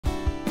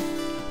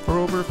For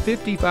over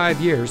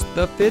 55 years,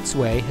 the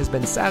Fitzway has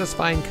been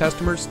satisfying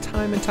customers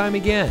time and time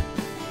again.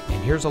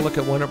 And here's a look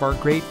at one of our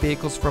great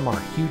vehicles from our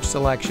huge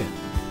selection,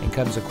 and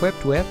comes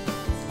equipped with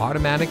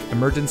automatic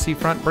emergency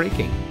front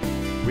braking,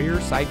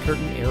 rear side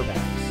curtain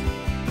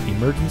airbags,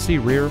 emergency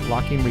rear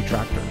locking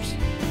retractors,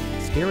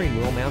 steering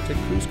wheel mounted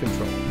cruise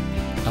control,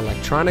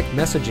 electronic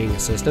messaging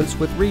assistance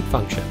with read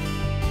function,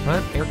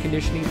 front air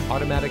conditioning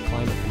automatic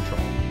climate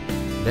control,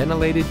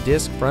 ventilated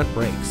disc front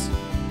brakes,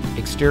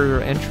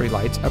 exterior entry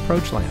lights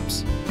approach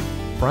lamps,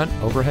 front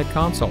overhead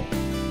console,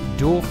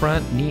 dual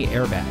front knee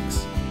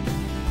airbags.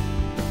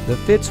 The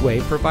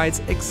Fitzway provides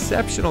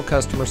exceptional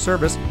customer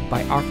service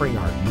by offering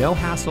our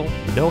no-hassle,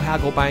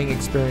 no-haggle buying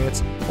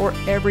experience for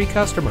every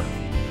customer.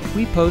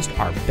 We post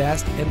our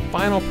best and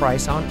final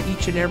price on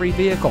each and every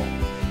vehicle,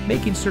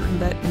 making certain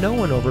that no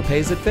one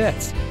overpays at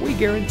Fitz. We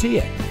guarantee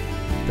it.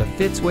 The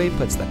Fitzway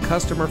puts the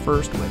customer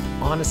first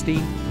with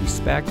honesty,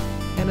 respect,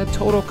 and a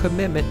total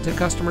commitment to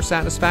customer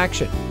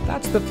satisfaction.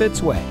 That's the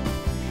Fitzway.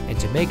 And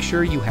to make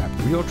sure you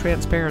have real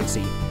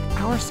transparency,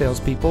 our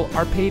salespeople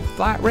are paid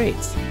flat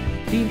rates.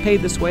 Being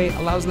paid this way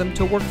allows them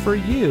to work for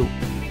you.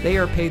 They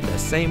are paid the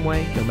same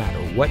way no matter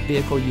what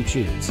vehicle you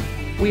choose.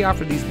 We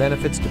offer these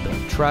benefits to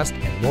build trust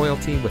and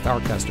loyalty with our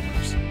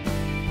customers.